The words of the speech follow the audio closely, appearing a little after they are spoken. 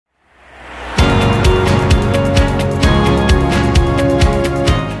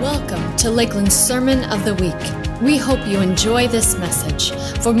to Lakeland's Sermon of the Week. We hope you enjoy this message.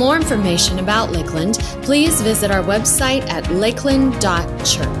 For more information about Lakeland, please visit our website at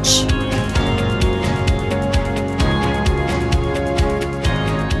lakeland.church.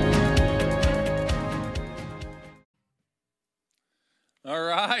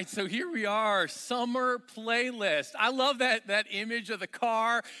 All right, so here we are, summer playlist. I love that image of the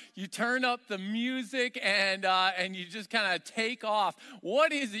car. You turn up the music and you just kind of take off.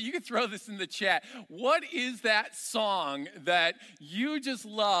 What is it? You can throw this in the chat. What is that song that you just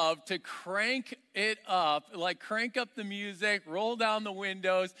love to crank it up, like crank up the music, roll down the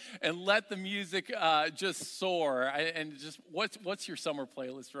windows, and let the music just soar? And just what's your summer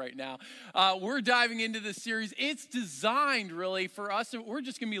playlist right now? We're diving into this series. It's designed really for us. We're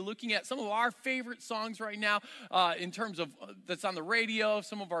just going to be looking at some of our favorite songs right now in terms of that's on the radio,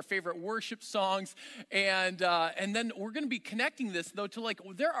 some of our favorite worship songs, and then we're going to be connecting this though to like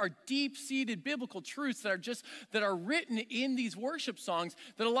there are deep-seated biblical truths that are written in these worship songs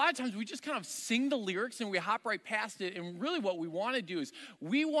that a lot of times we just kind of sing the lyrics and we hop right past it. And really what we want to do is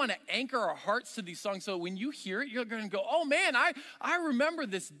we want to anchor our hearts to these songs so when you hear it, you're going to go, oh man, I remember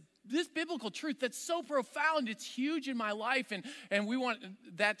this biblical truth that's so profound, it's huge in my life, and we want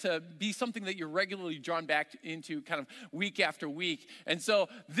that to be something that you're regularly drawn back into kind of week after week. And so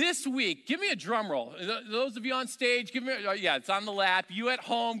this week, give me a drum roll. Those of you on stage, give me, yeah, it's on the lap. You at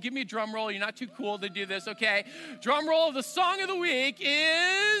home, give me a drum roll. You're not too cool to do this, okay? Drum roll, the song of the week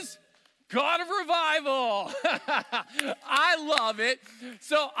is God of Revival. I love it.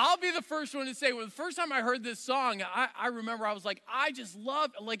 So I'll be the first one to say, well, the first time I heard this song, I remember I was like, I just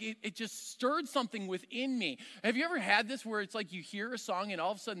love, like it just stirred something within me. Have you ever had this where it's like you hear a song and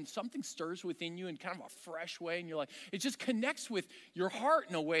all of a sudden something stirs within you in kind of a fresh way and you're like, it just connects with your heart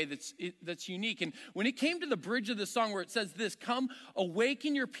in a way that's unique. And when it came to the bridge of the song where it says this, come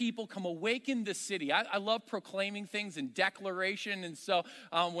awaken your people, come awaken the city. I love proclaiming things and declaration. And so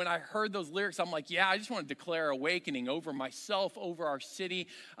when I heard those lyrics, I'm like, yeah, I just want to declare awakening over myself, over our city.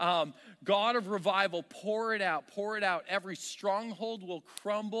 God of revival, pour it out, pour it out. Every stronghold will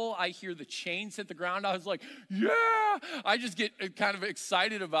crumble. I hear the chains hit the ground. I was like, yeah, I just get kind of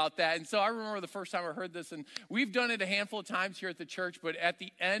excited about that. And so I remember the first time I heard this, and we've done it a handful of times here at the church, but at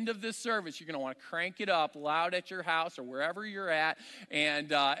the end of this service, you're going to want to crank it up loud at your house or wherever you're at,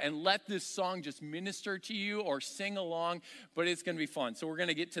 and let this song just minister to you or sing along, but it's going to be fun. So we're going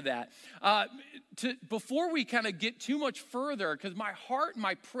to get to that. Before we kind of get too much further, because my heart and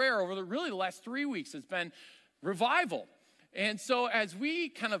my prayer over the last 3 weeks has been revival. And so as we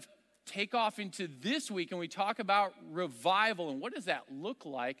kind of take off into this week and we talk about revival and what does that look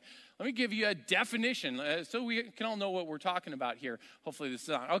like, let me give you a definition so we can all know what we're talking about here. Hopefully this is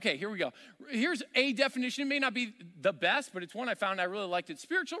on. Okay, here we go. Here's a definition. It may not be the best, but it's one I found I really liked it.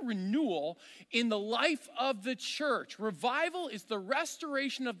 Spiritual renewal in the life of the church. Revival is the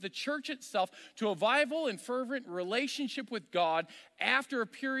restoration of the church itself to a vital and fervent relationship with God after a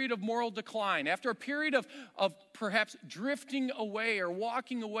period of moral decline, after a period of perhaps drifting away or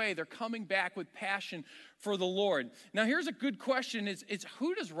walking away. They're coming back with passion for the Lord. Now, here's a good question. It's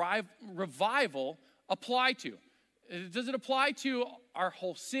who does revival apply to? Does it apply to our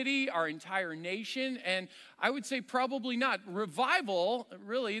whole city, our entire nation? And I would say probably not. Revival,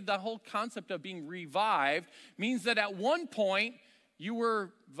 really, the whole concept of being revived means that at one point you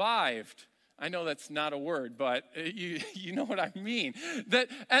were vived. I know that's not a word, but you know what I mean. That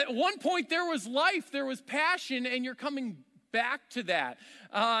at one point there was life, there was passion, and you're coming back to that.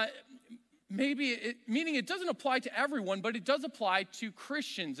 Meaning it doesn't apply to everyone, but it does apply to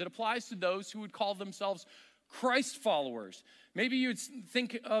Christians. It applies to those who would call themselves Christ followers. Maybe you would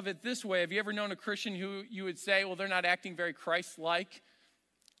think of it this way. Have you ever known a Christian who you would say, well, they're not acting very Christ-like?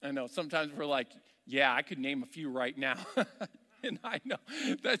 I know, sometimes we're like, yeah, I could name a few right now. And I know,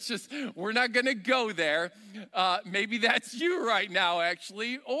 that's just, we're not going to go there. Maybe that's you right now,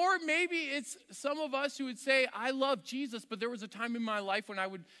 actually. Or maybe it's some of us who would say, I love Jesus, but there was a time in my life when I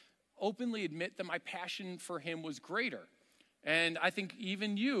would openly admit that my passion for him was greater. And I think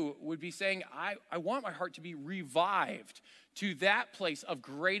even you would be saying, I want my heart to be revived to that place of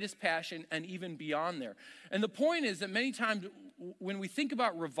greatest passion and even beyond there. And the point is that many times when we think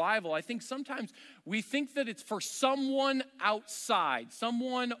about revival, I think sometimes we think that it's for someone outside,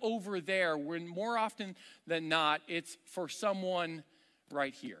 someone over there, when more often than not, it's for someone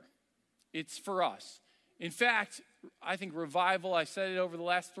right here. It's for us. In fact, I think revival, I said it over the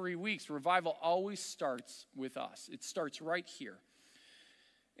last 3 weeks, revival always starts with us. It starts right here.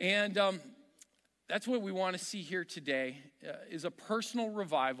 And that's what we want to see here today, is a personal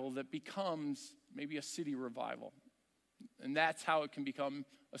revival that becomes maybe a city revival. And that's how it can become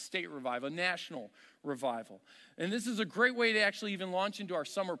a state revival, a national revival. And this is a great way to actually even launch into our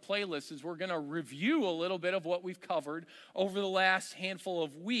summer playlist, is we're going to review a little bit of what we've covered over the last handful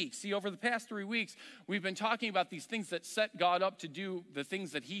of weeks. See, over the past 3 weeks, we've been talking about these things that set God up to do the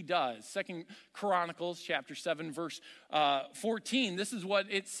things that he does. 2 Chronicles chapter 7, verse 14, this is what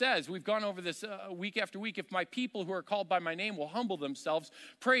it says. We've gone over this week after week. If my people who are called by my name will humble themselves,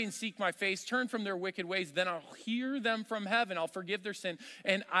 pray and seek my face, turn from their wicked ways, then I'll hear them from heaven, I'll forgive their sin,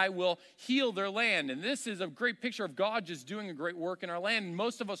 and I will heal their land. And this is a great picture of God just doing a great work in our land. And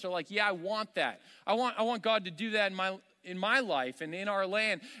most of us are like, yeah, I want that. I want God to do that in my life and in our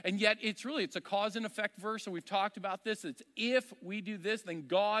land. And yet it's a cause and effect verse. And we've talked about this. It's if we do this, then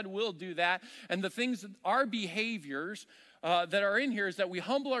God will do that. And the things, our behaviors that are in here is that we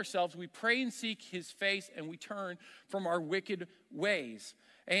humble ourselves, we pray and seek his face, and we turn from our wicked ways.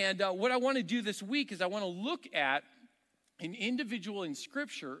 And what I want to do this week is I want to look at an individual in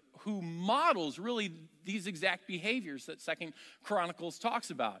Scripture who models really these exact behaviors that 2 Chronicles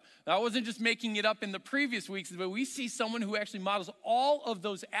talks about. Now, I wasn't just making it up in the previous weeks, but we see someone who actually models all of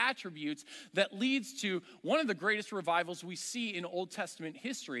those attributes that leads to one of the greatest revivals we see in Old Testament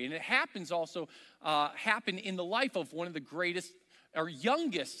history. And it happens also happen in the life of one of the greatest or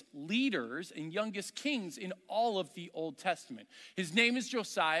youngest leaders and youngest kings in all of the Old Testament. His name is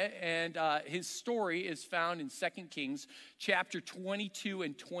Josiah, and his story is found in 2 Kings chapter 22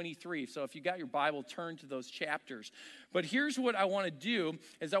 and 23. So if you got your Bible, turn to those chapters. But here's what I want to do,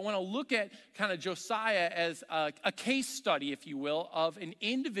 is I want to look at kind of Josiah as a case study, if you will, of an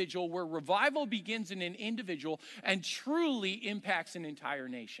individual where revival begins in an individual and truly impacts an entire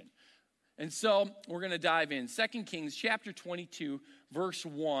nation. And so we're going to dive in. 2 Kings chapter 22, verse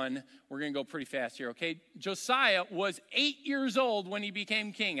 1. We're going to go pretty fast here, okay? Josiah was 8 years old when he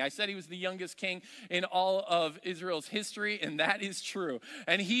became king. I said he was the youngest king in all of Israel's history, and that is true.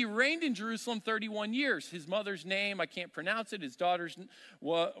 And he reigned in Jerusalem 31 years. His mother's name, I can't pronounce it. His daughter's,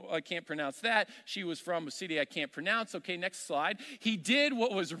 well, I can't pronounce that. She was from a city I can't pronounce. Okay, next slide. He did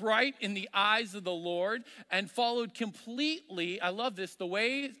what was right in the eyes of the Lord and followed completely, I love this, the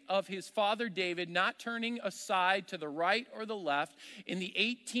ways of his father David, not turning aside to the right or the left. In the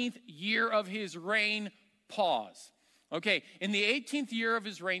 18th year of his reign, pause. Okay, in the 18th year of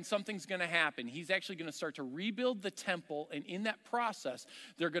his reign, something's going to happen. He's actually going to start to rebuild the temple, and in that process,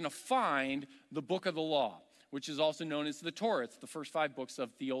 they're going to find the book of the law, which is also known as the Torah. It's the first 5 books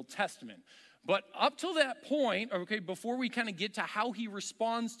of the Old Testament. But up till that point, okay, before we kind of get to how he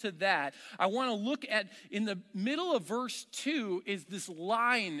responds to that, I want to look at, in the middle of verse 2, is this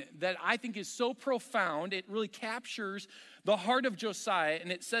line that I think is so profound. It really captures the heart of Josiah,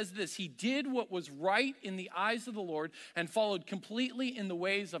 and it says this: he did what was right in the eyes of the Lord and followed completely in the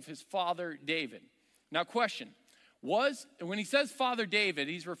ways of his father David. Now, question, when he says Father David,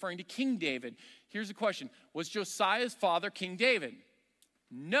 he's referring to King David. Here's the question: was Josiah's father King David?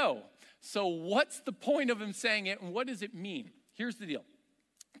 No. So what's the point of him saying it, and what does it mean? Here's the deal.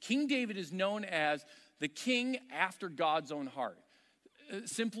 King David is known as the king after God's own heart.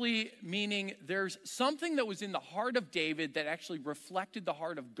 Simply meaning there's something that was in the heart of David that actually reflected the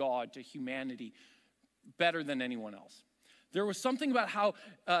heart of God to humanity better than anyone else. There was something about how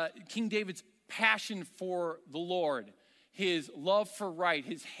King David's passion for the Lord, his love for right,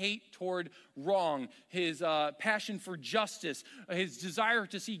 his hate toward wrong, his passion for justice, his desire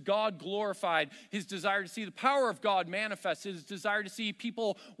to see God glorified, his desire to see the power of God manifest, his desire to see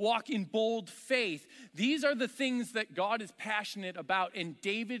people walk in bold faith. These are the things that God is passionate about, and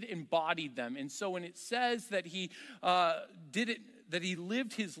David embodied them. And so when it says that he that he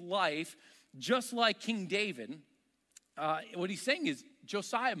lived his life just like King David, what he's saying is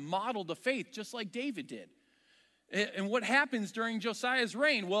Josiah modeled a faith just like David did. And what happens during Josiah's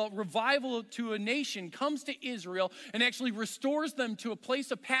reign? Well, revival to a nation comes to Israel and actually restores them to a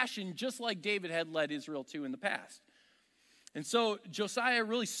place of passion just like David had led Israel to in the past. And so Josiah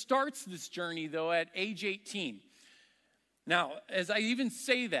really starts this journey, though, at age 18. Now, as I even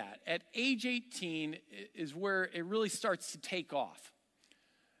say that, at age 18 is where it really starts to take off.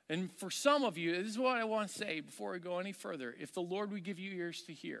 And for some of you, this is what I want to say before we go any further. If the Lord would give you ears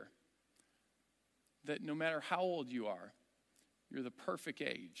to hear, that no matter how old you are, you're the perfect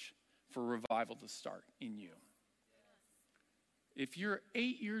age for revival to start in you. If you're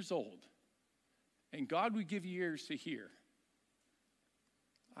 8 years old and God would give you ears to hear,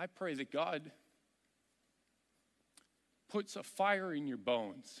 I pray that God puts a fire in your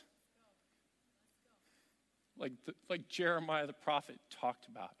bones, like Jeremiah the prophet talked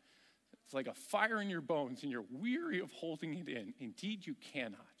about. It's like a fire in your bones, and you're weary of holding it in. Indeed, you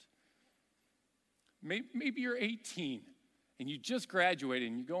cannot. Maybe you're 18 and you just graduated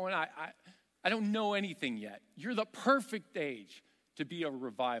and you're going, I don't know anything yet. You're the perfect age to be a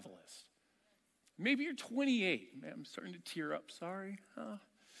revivalist. Maybe you're 28. Man, I'm starting to tear up. Sorry.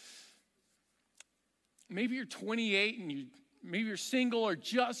 Maybe you're 28 and maybe you're single or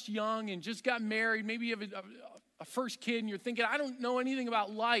just young and just got married. Maybe you have a first kid and you're thinking, I don't know anything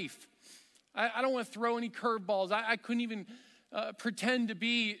about life. I don't want to throw any curveballs. I couldn't even pretend to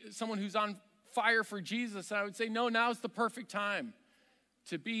be someone who's on fire for Jesus. And I would say, no, now's the perfect time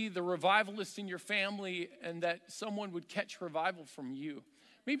to be the revivalist in your family and that someone would catch revival from you.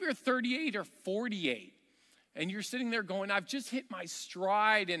 Maybe you're 38 or 48 and you're sitting there going, I've just hit my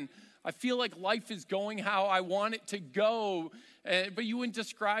stride and I feel like life is going how I want it to go. But you wouldn't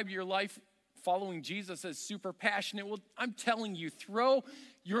describe your life following Jesus as super passionate. Well, I'm telling you, throw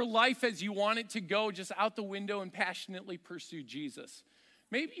your life as you want it to go just out the window and passionately pursue Jesus.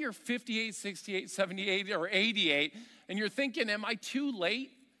 Maybe you're 58, 68, 78, or 88, and you're thinking, am I too late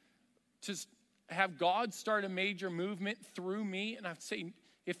to have God start a major movement through me? And I'd say,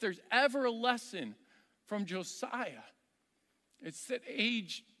 if there's ever a lesson from Josiah, it's that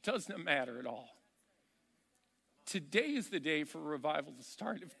age doesn't matter at all. Today is the day for revival to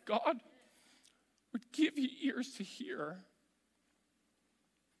start. If God would give you ears to hear,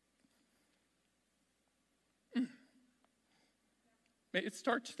 may it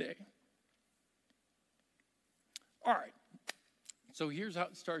start today. All right. So here's how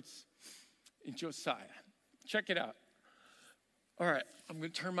it starts in Josiah. Check it out. All right. I'm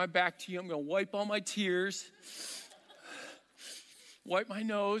going to turn my back to you. I'm going to wipe all my tears. Wipe my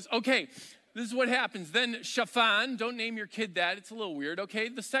nose. Okay. This is what happens. Then Shaphan, don't name your kid that. It's a little weird, okay?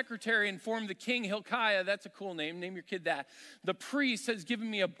 The secretary informed the king, Hilkiah, that's a cool name, name your kid that. The priest has given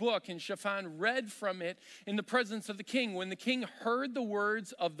me a book, and Shaphan read from it in the presence of the king. When the king heard the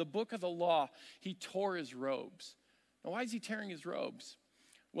words of the book of the law, he tore his robes. Now, why is he tearing his robes?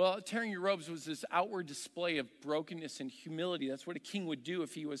 Well, tearing your robes was this outward display of brokenness and humility. That's what a king would do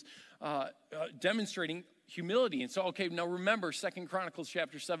if he was demonstrating humility. And so, okay, now remember 2 Chronicles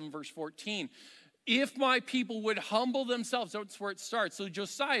chapter 7, verse 14. If my people would humble themselves, that's where it starts. So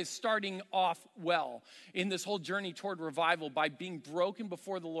Josiah is starting off well in this whole journey toward revival by being broken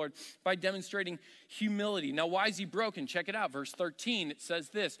before the Lord, by demonstrating humility. Now, why is he broken? Check it out. Verse 13, it says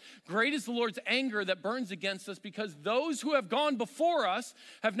this: great is the Lord's anger that burns against us because those who have gone before us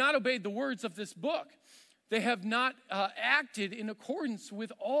have not obeyed the words of this book. They have not acted in accordance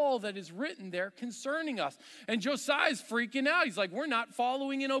with all that is written there concerning us. And Josiah's freaking out. He's like, we're not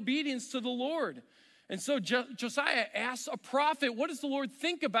following in obedience to the Lord. And so Josiah asks a prophet, what does the Lord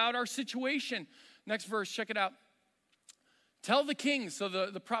think about our situation? Next verse, check it out. Tell the king, so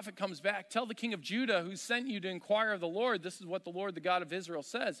the prophet comes back, tell the king of Judah who sent you to inquire of the Lord, this is what the Lord, the God of Israel,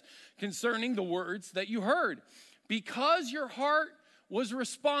 says concerning the words that you heard. Because your heart was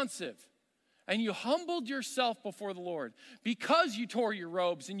responsive, and you humbled yourself before the Lord, because you tore your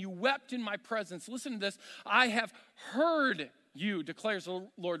robes and you wept in my presence. Listen to this. I have heard you, declares the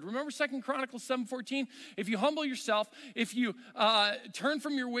Lord. Remember 2 Chronicles 7:14? If you humble yourself, if you turn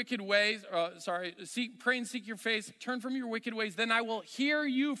from your wicked ways, pray and seek your face, turn from your wicked ways, then I will hear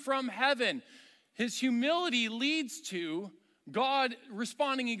you from heaven. His humility leads to God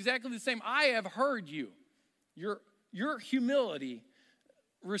responding exactly the same. I have heard you. Your humility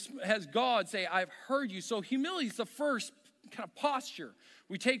has God say, I've heard you. So humility is the first kind of posture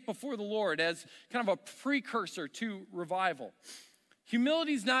we take before the Lord as kind of a precursor to revival.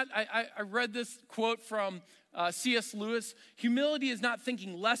 Humility is not, I read this quote from C.S. Lewis. Humility is not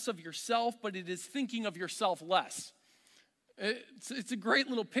thinking less of yourself, but it is thinking of yourself less. It's a great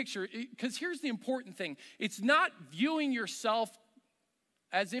little picture, because here's the important thing. It's not viewing yourself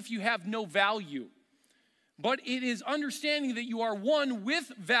as if you have no value, but it is understanding that you are one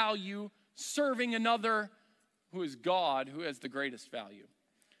with value, serving another who is God, who has the greatest value.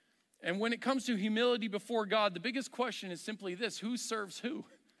 And when it comes to humility before God, the biggest question is simply this: who serves who?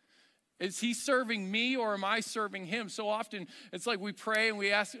 Is he serving me or am I serving him? So often it's like we pray and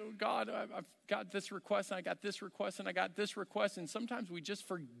we ask, oh God, I've got this request and I got this request and I got this request. And sometimes we just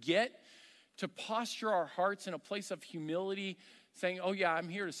forget to posture our hearts in a place of humility, saying, oh yeah, I'm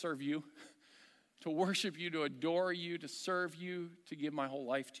here to serve you, to worship you, to adore you, to serve you, to give my whole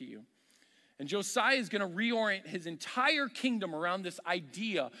life to you. And Josiah is going to reorient his entire kingdom around this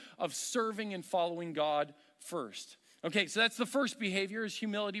idea of serving and following God first. Okay, so that's the first behavior, is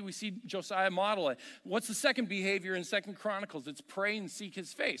humility. We see Josiah model it. What's the second behavior in 2 Chronicles? It's pray and seek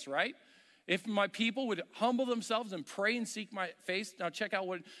his face, right? If my people would humble themselves and pray and seek my face. Now check out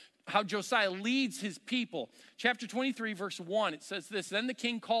what how Josiah leads his people. Chapter 23, verse 1, it says this: Then the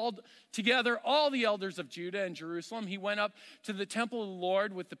king called together all the elders of Judah and Jerusalem. He went up to the temple of the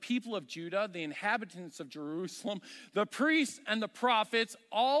Lord with the people of Judah, the inhabitants of Jerusalem, the priests and the prophets,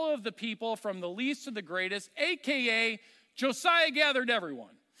 all of the people from the least to the greatest, a.k.a. Josiah gathered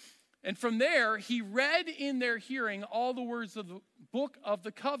everyone. And from there, he read in their hearing all the words of the book of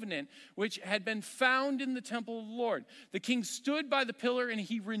the covenant, which had been found in the temple of the Lord. The king stood by the pillar, and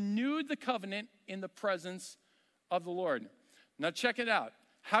he renewed the covenant in the presence of the Lord. Now check it out.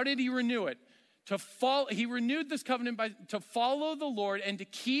 How did he renew it? He renewed this covenant to follow the Lord and to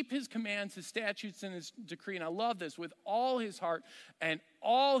keep his commands, his statutes, and his decree. And I love this, with all his heart and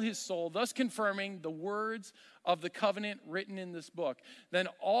all his soul, thus confirming the words of the covenant written in this book. Then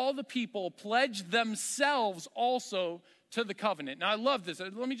all the people pledged themselves also to the covenant. Now I love this.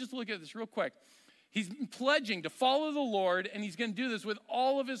 Let me just look at this real quick. He's pledging to follow the Lord, and he's going to do this with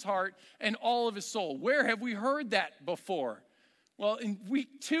all of his heart and all of his soul. Where have we heard that before? Well, in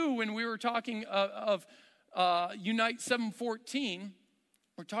week 2, when we were talking of Unite 7:14,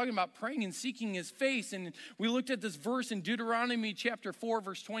 we're talking about praying and seeking his face. And we looked at this verse in Deuteronomy chapter 4,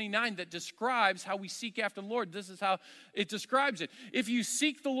 verse 29, that describes how we seek after the Lord. This is how it describes it. If you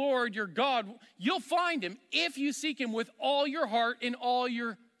seek the Lord your God, you'll find him if you seek him with all your heart and all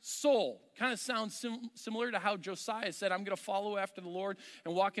your soul. Kind of sounds similar to how Josiah said, I'm going to follow after the Lord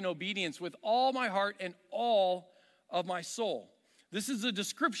and walk in obedience with all my heart and all of my soul. This is a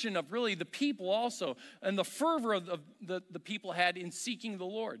description of really the people also, and the fervor of the people had in seeking the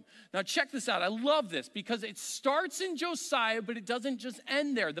Lord. Now check this out. I love this because it starts in Josiah, but it doesn't just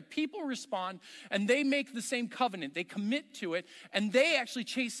end there. The people respond, and they make the same covenant. They commit to it, and they actually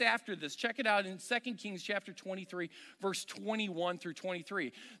chase after this. Check it out in 2 Kings chapter 23, verse 21 through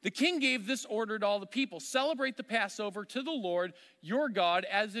 23. The king gave this order to all the people: celebrate the Passover to the Lord your God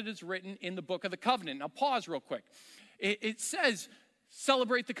as it is written in the book of the covenant. Now pause real quick. It says,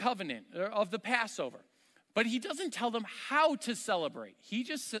 celebrate the covenant of the Passover. But he doesn't tell them how to celebrate. He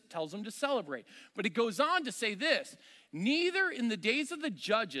just tells them to celebrate. But it goes on to say this: neither in the days of the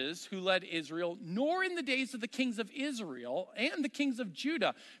judges who led Israel, nor in the days of the kings of Israel and the kings of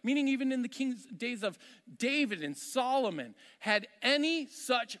Judah, meaning even in the days of David and Solomon, had any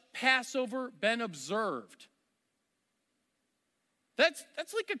such Passover been observed. That's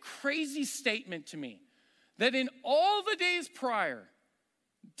like a crazy statement to me. That in all the days prior,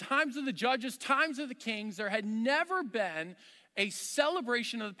 times of the judges, times of the kings, there had never been a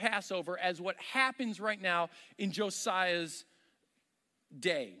celebration of the Passover as what happens right now in Josiah's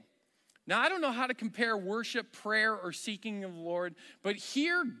day. Now, I don't know how to compare worship, prayer, or seeking of the Lord, but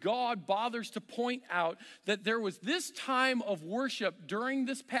here God bothers to point out that there was this time of worship during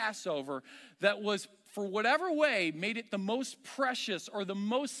this Passover that was, for whatever way, made it the most precious or the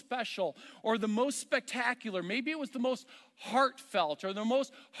most special or the most spectacular. Maybe it was the most heartfelt or the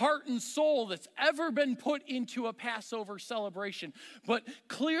most heart and soul that's ever been put into a Passover celebration. But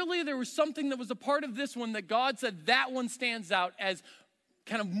clearly there was something that was a part of this one that God said that one stands out as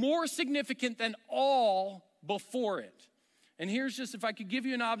kind of more significant than all before it. And here's just, if I could give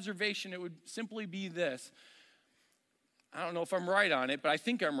you an observation, it would simply be this. I don't know if I'm right on it, but I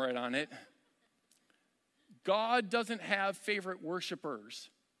think I'm right on it. God doesn't have favorite worshipers,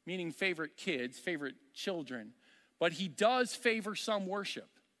 meaning favorite kids, favorite children, but he does favor some worship.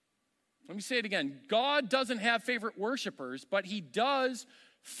 Let me say it again. God doesn't have favorite worshipers, but he does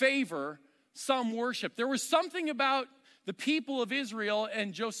favor some worship. There was something about the people of Israel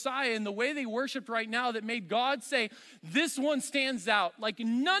and Josiah and the way they worshiped right now that made God say, this one stands out. Like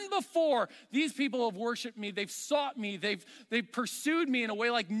none before, these people have worshiped me. They've sought me. They've pursued me in a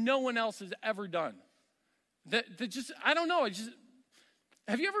way like no one else has ever done. I don't know.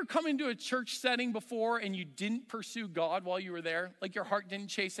 Have you ever come into a church setting before and you didn't pursue God while you were there? Like your heart didn't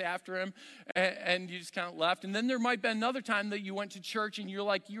chase after him and you just kind of left. And then there might be another time that you went to church and you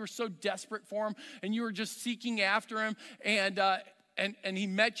were so desperate for him and you were just seeking after him and he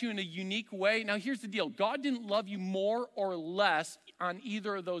met you in a unique way. Now here's the deal. God didn't love you more or less on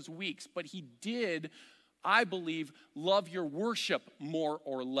either of those weeks, but he did, I believe, love your worship more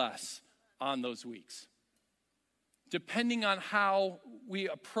or less on those weeks, depending on how we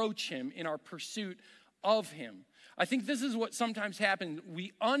approach him in our pursuit of him. I think this is what sometimes happens.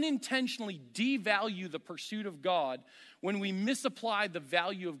 We unintentionally devalue the pursuit of God when we misapply the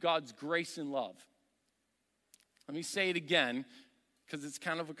value of God's grace and love. Let me say it again, because it's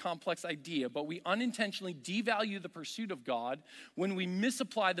kind of a complex idea, but we unintentionally devalue the pursuit of God when we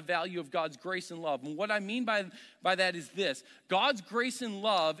misapply the value of God's grace and love. And what I mean by that is this: God's grace and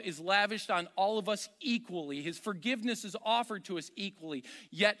love is lavished on all of us equally. His forgiveness is offered to us equally.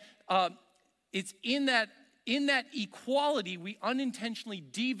 Yet it's in that equality, we unintentionally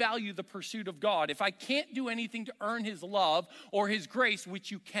devalue the pursuit of God. If I can't do anything to earn his love or his grace,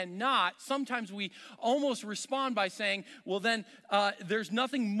 which you cannot, sometimes we almost respond by saying, well, then there's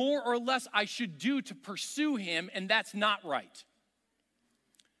nothing more or less I should do to pursue him, and that's not right.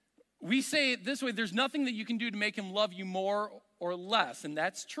 We say it this way: there's nothing that you can do to make him love you more or less, and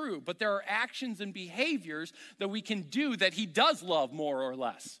that's true. But there are actions and behaviors that we can do that he does love more or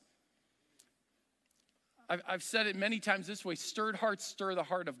less. I've said it many times this way: stirred hearts stir the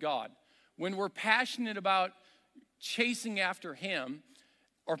heart of God. When we're passionate about chasing after him,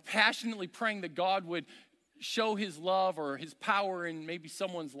 or passionately praying that God would show his love or his power in maybe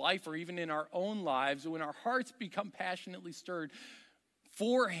someone's life or even in our own lives, when our hearts become passionately stirred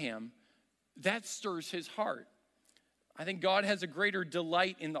for him, that stirs his heart. I think God has a greater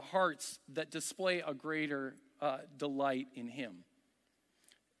delight in the hearts that display a greater delight in him.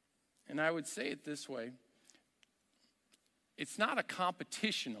 And I would say it this way: it's not a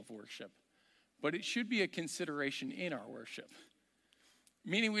competition of worship, but it should be a consideration in our worship.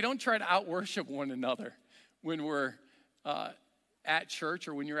 Meaning we don't try to out-worship one another when we're at church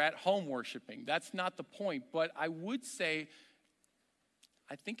or when you're at home worshiping. That's not the point. But I would say,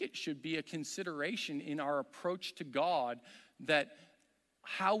 I think it should be a consideration in our approach to God that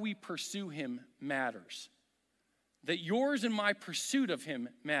how we pursue him matters. That yours and my pursuit of him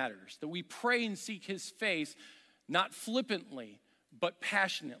matters. That we pray and seek his face, not flippantly, but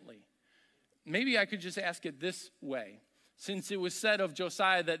passionately. Maybe I could just ask it this way. Since it was said of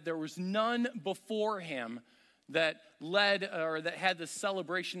Josiah that there was none before him that led or that had the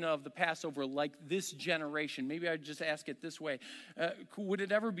celebration of the Passover like this generation, maybe I'd just ask it this way. Would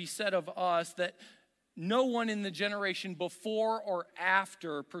it ever be said of us that no one in the generation before or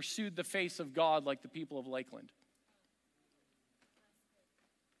after pursued the face of God like the people of Lakeland?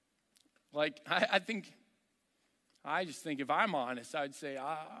 I just think if I'm honest, I'd say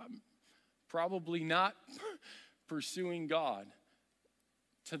I'm probably not pursuing God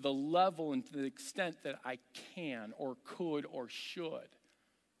to the level and to the extent that I can or could or should.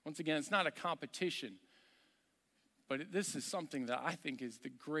 Once again, it's not a competition, but this is something that I think is the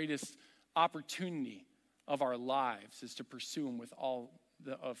greatest opportunity of our lives, is to pursue him with all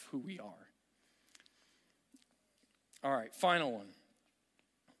of who we are. All right, final one.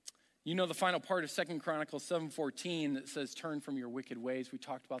 You know the final part of 2 Chronicles 7:14 that says, turn from your wicked ways. We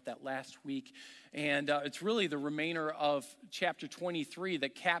talked about that last week. And it's really the remainder of chapter 23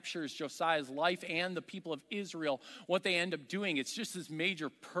 that captures Josiah's life and the people of Israel, what they end up doing. It's just this major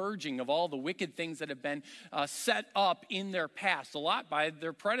purging of all the wicked things that have been set up in their past, a lot by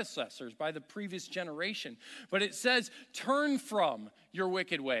their predecessors, by the previous generation. But it says, turn from your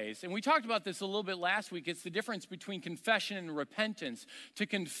wicked ways. And we talked about this a little bit last week. It's the difference between confession and repentance. To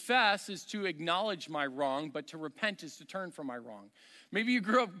confess is to acknowledge my wrong, but to repent is to turn from my wrong. Maybe you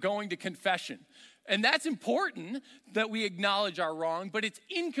grew up going to confession, and that's important that we acknowledge our wrong, but it's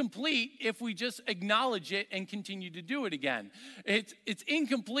incomplete if we just acknowledge it and continue to do it again. It's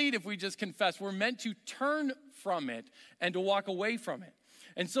incomplete if we just confess. We're meant to turn from it and to walk away from it.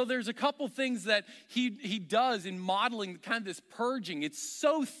 And so there's a couple things that he does in modeling kind of this purging. It's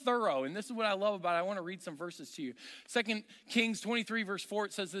so thorough, and this is what I love about it. I want to read some verses to you. 2 Kings 23, verse 4,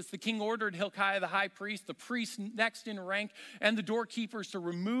 it says this: the king ordered Hilkiah the high priest, the priest next in rank, and the doorkeepers to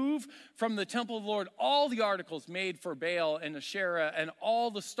remove from the temple of the Lord all the articles made for Baal and Asherah and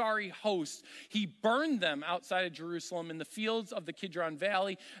all the starry hosts. He burned them outside of Jerusalem in the fields of the Kidron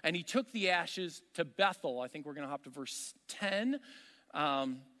Valley, and he took the ashes to Bethel. I think we're going to hop to verse 10.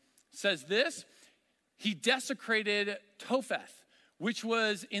 Says this: he desecrated Topheth, which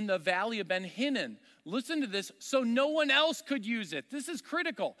was in the valley of Ben Hinnom. Listen to this: so no one else could use it. This is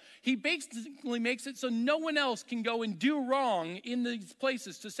critical. He basically makes it so no one else can go and do wrong in these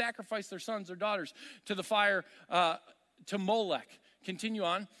places to sacrifice their sons or daughters to the fire, to Molech. Continue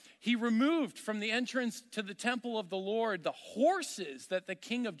on. He removed from the entrance to the temple of the Lord the horses that the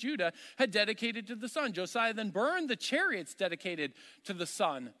king of Judah had dedicated to the sun. Josiah then burned the chariots dedicated to the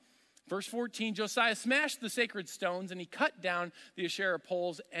sun. Verse 14, Josiah smashed the sacred stones, and he cut down the Asherah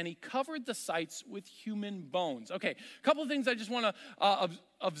poles, and he covered the sites with human bones. Okay, a couple of things I just want to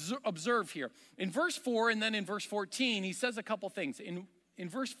observe here. In verse 4 and then in verse 14, he says a couple things. In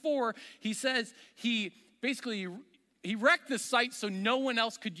verse 4, he says he basically he wrecked this site so no one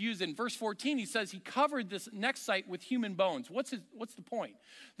else could use it. In verse 14, he says he covered this next site with human bones. What's the point?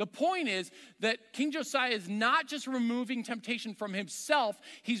 The point is that King Josiah is not just removing temptation from himself,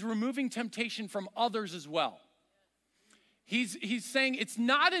 he's removing temptation from others as well. He's saying it's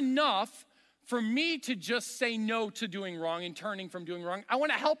not enough for me to just say no to doing wrong and turning from doing wrong. I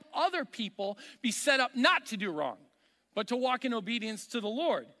want to help other people be set up not to do wrong, but to walk in obedience to the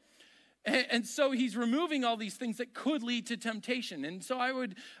Lord. And so he's removing all these things that could lead to temptation. And so I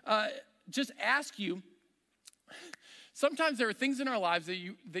would just ask you, sometimes there are things in our lives that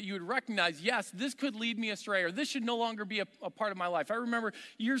you would recognize, yes, this could lead me astray, or this should no longer be a part of my life. I remember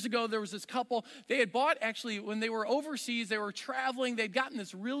years ago, there was this couple, they had bought, actually, when they were overseas, they were traveling,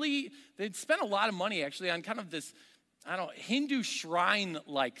 they'd spent a lot of money, actually, on kind of this, Hindu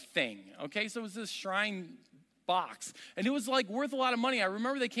shrine-like thing, okay? So it was this shrine box, and it was like worth a lot of money. I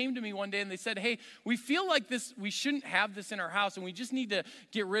remember they came to me one day and they said, hey, we feel like we shouldn't have this in our house and we just need to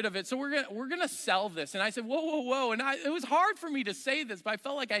get rid of it, so we're gonna sell this. And I said, whoa, and it was hard for me to say this, but I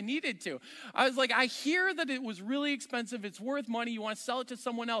felt like I needed to. I was like, I hear that it was really expensive, it's worth money, you want to sell it to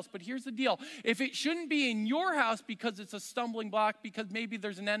someone else, but here's the deal. If it shouldn't be in your house because it's a stumbling block, because maybe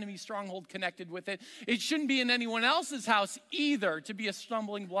there's an enemy stronghold connected with it, it shouldn't be in anyone else's house either to be a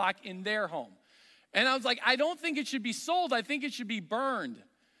stumbling block in their home. And I was like, I don't think it should be sold. I think it should be burned.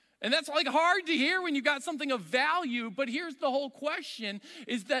 And that's like hard to hear when you got something of value. But here's the whole question,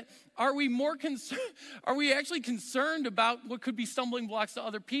 is that are we actually concerned about what could be stumbling blocks to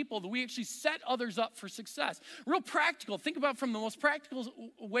other people? Do we actually set others up for success? Real practical. Think about from the most practical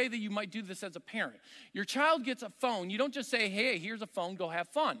way that you might do this as a parent. Your child gets a phone. You don't just say, hey, here's a phone, go have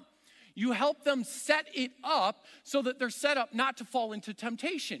fun. You help them set it up so that they're set up not to fall into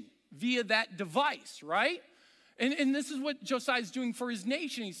temptation via that device, right? And this is what Josiah is doing for his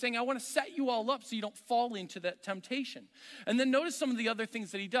nation. He's saying, I want to set you all up so you don't fall into that temptation. And then notice some of the other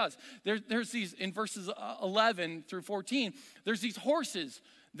things that he does. There's these, in verses 11 through 14, there's these horses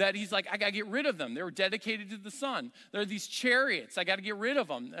that he's like, I got to get rid of them. They were dedicated to the sun. There are these chariots. I got to get rid of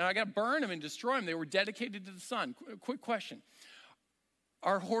them. And I got to burn them and destroy them. They were dedicated to the sun. Quick question.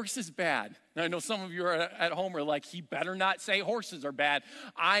 Are horses bad? Now, I know some of you are at home are like, he better not say horses are bad.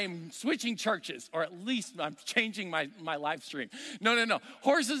 I'm switching churches, or at least I'm changing my live stream. No.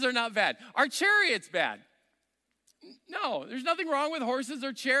 Horses are not bad. Are chariots bad? No, there's nothing wrong with horses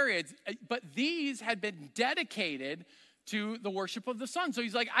or chariots. But these had been dedicated to the worship of the sun. So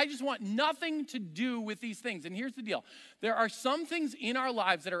he's like, I just want nothing to do with these things. And here's the deal. There are some things in our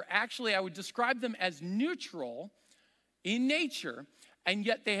lives that are actually, I would describe them as neutral in nature, and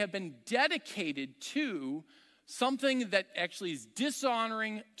yet they have been dedicated to something that actually is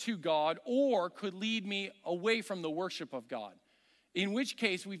dishonoring to God or could lead me away from the worship of God. In which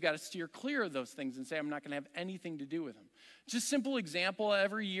case, we've got to steer clear of those things and say, I'm not going to have anything to do with them. Just simple example,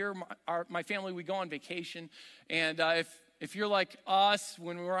 every year, my family, we go on vacation, and if you're like us,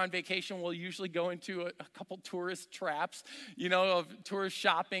 when we're on vacation, we'll usually go into a couple tourist traps, of tourist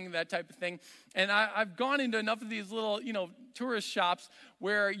shopping, that type of thing. And I've gone into enough of these little, tourist shops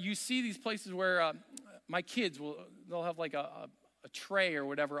where you see these places where my kids they'll have like a tray or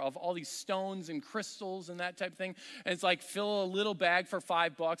whatever of all these stones and crystals and that type of thing. And it's like, fill a little bag for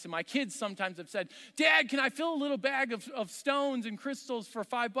 $5. And my kids sometimes have said, Dad, can I fill a little bag of stones and crystals for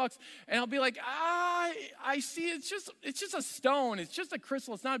 $5? And I'll be like, I see, it's just a stone. It's just a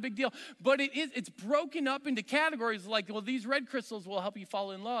crystal. It's not a big deal. But it's broken up into categories like, well, these red crystals will help you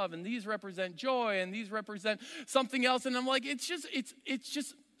fall in love. And these represent joy. And these represent something else. And I'm like, it's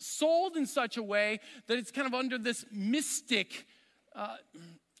just sold in such a way that it's kind of under this mystic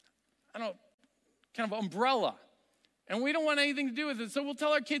kind of umbrella. And we don't want anything to do with it. So we'll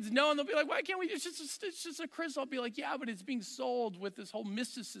tell our kids no, and they'll be like, why can't we? It's just a crystal. I'll be like, yeah, but it's being sold with this whole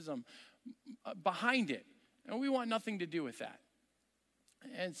mysticism behind it. And we want nothing to do with that.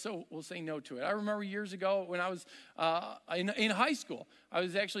 And so we'll say no to it. I remember years ago when I was in high school, I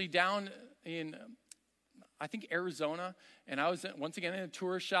was actually down in I think Arizona, and I was once again in a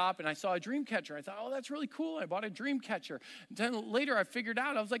tourist shop, and I saw a dream catcher. I thought, oh, that's really cool. I bought a dream catcher. And then later I figured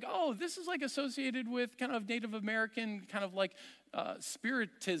out, I was like, oh, this is like associated with kind of Native American kind of like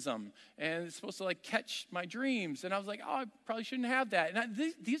spiritism, and it's supposed to like catch my dreams. And I was like, oh, I probably shouldn't have that.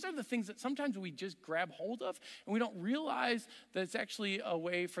 And these are the things that sometimes we just grab hold of, and we don't realize that it's actually a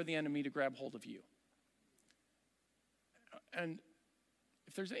way for the enemy to grab hold of you. And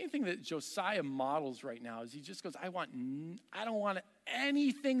if there's anything that Josiah models right now is he just goes, I don't want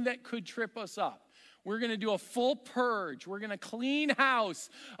anything that could trip us up. We're going to do a full purge. We're going to clean house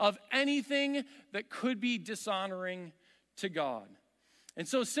of anything that could be dishonoring to God. And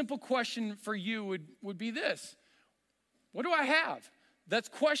so a simple question for you would be this. What do I have that's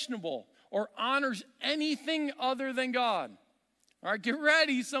questionable or honors anything other than God? All right, get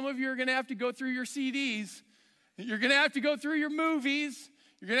ready. Some of you are going to have to go through your CDs. You're going to have to go through your movies.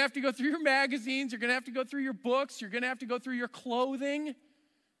 You're going to have to go through your magazines. You're going to have to go through your books. You're going to have to go through your clothing.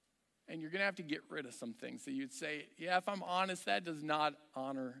 And you're going to have to get rid of some things that you'd say, yeah, if I'm honest, that does not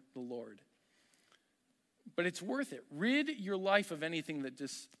honor the Lord. But it's worth it. Rid your life of anything that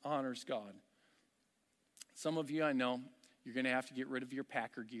dishonors God. Some of you, I know, you're going to have to get rid of your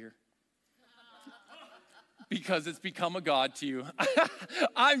Packer gear because it's become a god to you.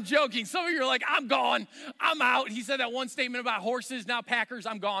 I'm joking. Some of you are like, I'm gone. I'm out. He said that one statement about horses, now Packers,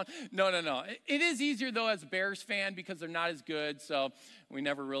 I'm gone. No. It is easier, though, as a Bears fan because they're not as good, so we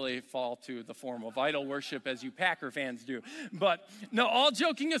never really fall to the form of idol worship as you Packer fans do. But no, all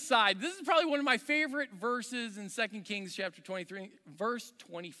joking aside, this is probably one of my favorite verses in 2 Kings chapter 23, verse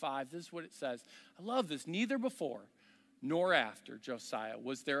 25. This is what it says. I love this. Neither before nor after Josiah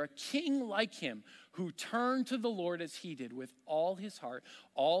was there a king like him who turned to the Lord as he did with all his heart,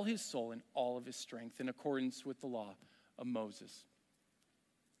 all his soul, and all of his strength in accordance with the law of Moses.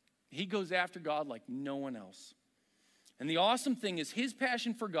 He goes after God like no one else. And the awesome thing is his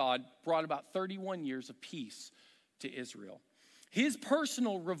passion for God brought about 31 years of peace to Israel. His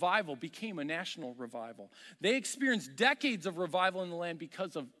personal revival became a national revival. They experienced decades of revival in the land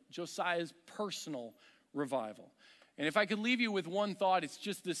because of Josiah's personal revival. And if I could leave you with one thought, it's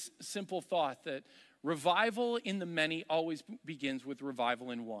just this simple thought that revival in the many always begins with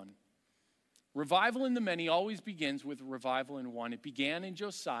revival in one. Revival in the many always begins with revival in one. It began in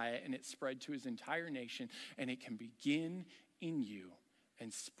Josiah and it spread to his entire nation, and it can begin in you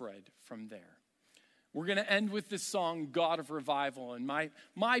and spread from there. We're going to end with this song, God of Revival. And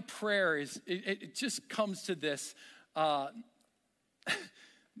my prayer is, it just comes to this,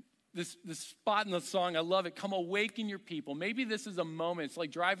 this spot in the song. I love it. Come awaken your people. Maybe this is a moment. It's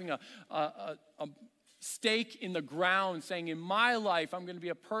like driving a stake in the ground saying, in my life, I'm going to be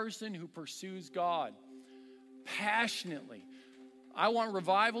a person who pursues God passionately. I want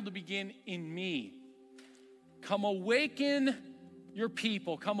revival to begin in me. Come awaken your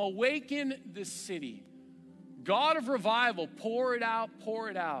people. Come awaken this city. God of revival, pour it out, pour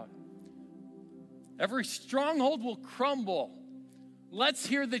it out. Every stronghold will crumble. Let's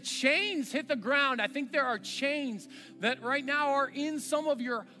hear the chains hit the ground. I think there are chains that right now are in some of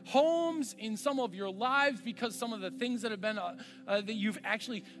your homes, in some of your lives, because some of the things that have been, that you've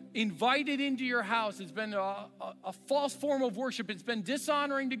actually invited into your house, it's been a false form of worship. It's been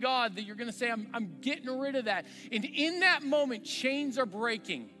dishonoring to God that you're going to say, I'm getting rid of that. And in that moment, chains are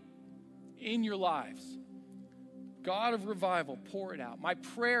breaking in your lives. God of revival, pour it out. My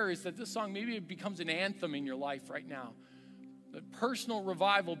prayer is that this song, maybe it becomes an anthem in your life right now. That personal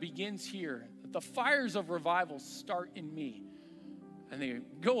revival begins here. That the fires of revival start in me. And they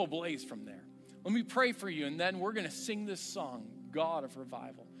go ablaze from there. Let me pray for you, and then we're going to sing this song, God of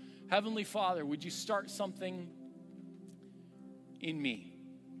Revival. Heavenly Father, would you start something in me?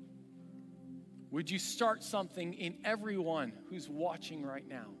 Would you start something in everyone who's watching right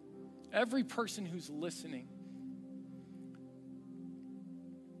now? Every person who's listening.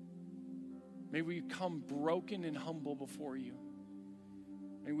 May we come broken and humble before you.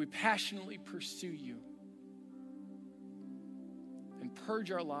 May we passionately pursue you and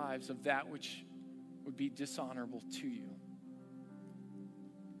purge our lives of that which would be dishonorable to you.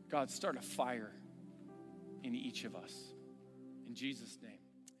 God, start a fire in each of us. In Jesus' name,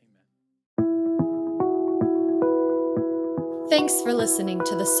 amen. Thanks for listening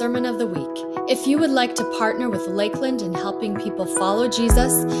to the Sermon of the Week. If you would like to partner with Lakeland in helping people follow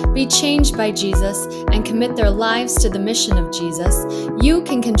Jesus, be changed by Jesus, and commit their lives to the mission of Jesus, you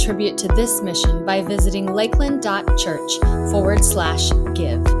can contribute to this mission by visiting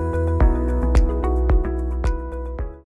lakeland.church/give.